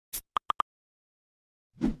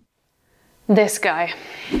This guy.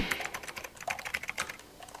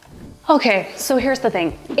 Okay, so here's the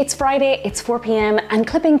thing. It's Friday, it's 4 p.m, and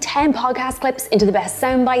clipping 10 podcast clips into the best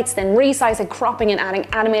sound bites, then resizing, cropping, and adding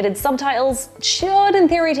animated subtitles should, in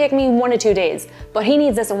theory, take me 1 to 2 days. But he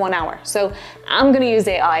needs this in 1 hour, so I'm gonna use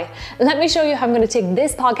AI. Let me show you how I'm gonna take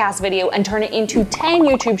this podcast video and turn it into 10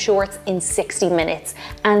 YouTube shorts in 60 minutes.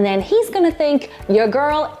 And then he's gonna think, your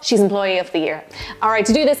girl, she's Employee of the Year. All right,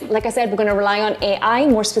 to do this, like I said, we're gonna rely on AI,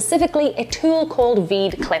 more specifically, a tool called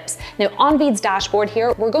Veed Clips. Now, on Veed's dashboard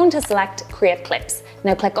here, we're going to select Create Clips.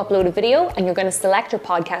 Now click Upload a Video, and you're going to select your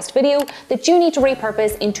podcast video that you need to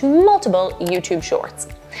repurpose into multiple YouTube shorts.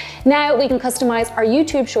 Now we can customize our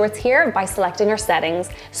YouTube shorts here by selecting our settings,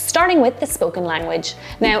 starting with the spoken language.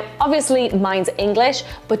 Now, obviously mine's English,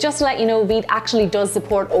 but just to let you know, Veed actually does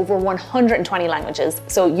support over 120 languages,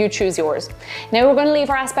 so you choose yours. Now we're going to leave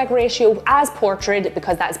our aspect ratio as portrait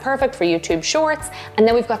because that is perfect for YouTube shorts. And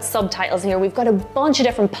then we've got subtitles here. We've got a bunch of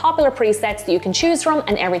different popular presets that you can choose from,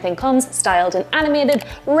 and everything comes styled and animated,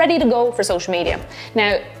 ready to go for social media.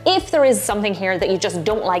 Now, if there is something here that you just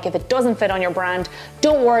don't like, if it doesn't fit on your brand,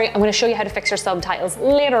 don't worry, I'm going to show you how to fix your subtitles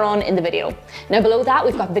later on in the video. Now below that,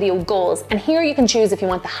 we've got video goals, and here you can choose if you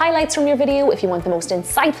want the highlights from your video, if you want the most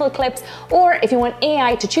insightful clips, or if you want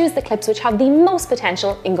AI to choose the clips which have the most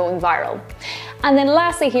potential in going viral. And then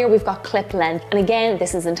lastly here, we've got clip length. And again,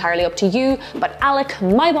 this is entirely up to you, but Alec,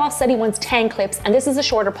 my boss, said he wants 10 clips, and this is a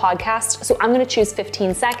shorter podcast, so I'm going to choose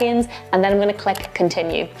 15 seconds, and then I'm going to click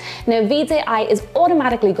continue. Now Veed's AI is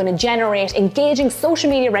automatically going to generate engaging social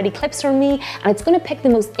media ready clips from me, and it's going to pick the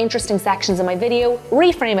most interesting sections of my video,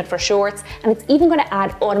 reframe it for shorts, and it's even going to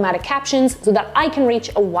add automatic captions so that I can reach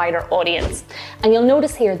a wider audience. And you'll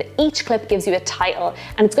notice here that each clip gives you a title,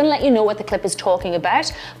 and it's going to let you know what the clip is talking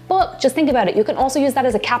about. But just think about it, you can also use that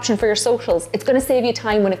as a caption for your socials. It's going to save you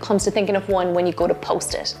time when it comes to thinking of one when you go to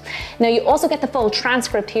post it. Now you also get the full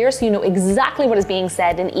transcript here, so you know exactly what is being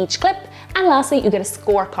said in each clip. And lastly, you get a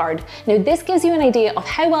scorecard. Now this gives you an idea of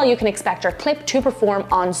how well you can expect your clip to perform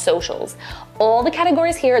on socials. All the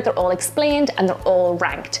categories here, they're all explained and they're all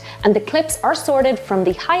ranked. And the clips are sorted from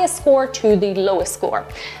the highest score to the lowest score.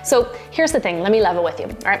 So here's the thing, let me level with you.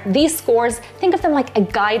 All right, these scores, think of them like a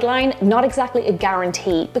guideline, not exactly a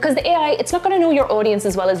guarantee, because the AI, it's not going to know your audience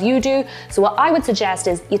as well as you do. So what I would suggest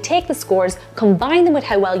is you take the scores, combine them with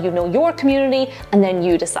how well you know your community, and then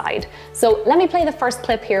you decide. So let me play the first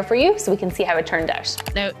clip here for you so we can see how it turned out.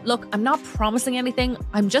 Now, look, I'm not promising anything.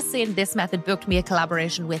 I'm just saying this method booked me a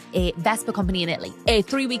collaboration with a Vespa company in Italy, a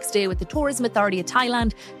 3-week stay with the Tourism Authority of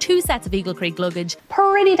Thailand, 2 sets of Eagle Creek luggage.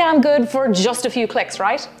 Pretty damn good for just a few clicks,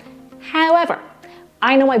 right? However,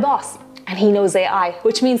 I know my boss, and he knows AI,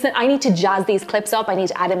 which means that I need to jazz these clips up. I need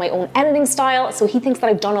to add in my own editing style, so he thinks that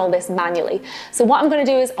I've done all this manually. So what I'm going to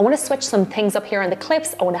do is I want to switch some things up here in the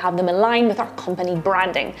clips. I want to have them align with our company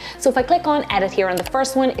branding. So if I click on edit here on the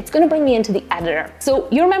first one, it's going to bring me into the editor. So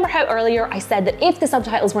you remember how earlier I said that if the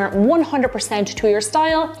subtitles weren't 100% to your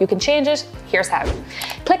style, you can change it. Here's how.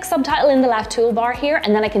 Click subtitle in the left toolbar here,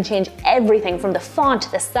 and then I can change everything from the font,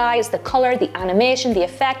 the size, the color, the animation, the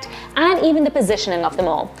effect, and even the positioning of them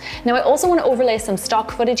all. Now I also want to overlay some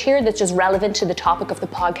stock footage here that's just relevant to the topic of the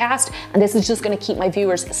podcast, and this is just going to keep my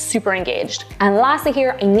viewers super engaged. And lastly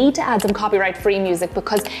here, I need to add some copyright-free music,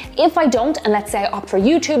 because if I don't, and let's say I opt for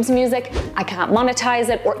YouTube's music, I can't monetize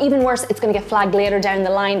it, or even worse, it's going to get flagged later down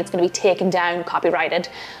the line, it's going to be taken down, copyrighted.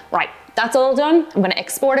 Right. That's all done. I'm going to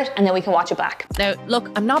export it, and then we can watch it back. Now,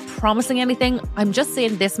 look, I'm not promising anything. I'm just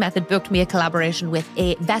saying this method booked me a collaboration with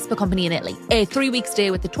a Vespa company in Italy, a 3-week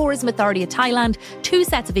stay with the Tourism Authority of Thailand, 2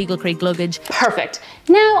 sets of Eagle Creek luggage. Perfect.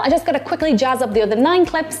 Now I just got to quickly jazz up the other 9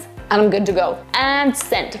 clips, and I'm good to go. And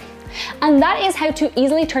send. And that is how to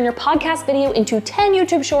easily turn your podcast video into 10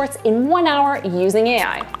 YouTube shorts in 1 hour using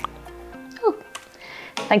AI. Oh,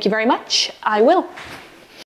 thank you very much. I will.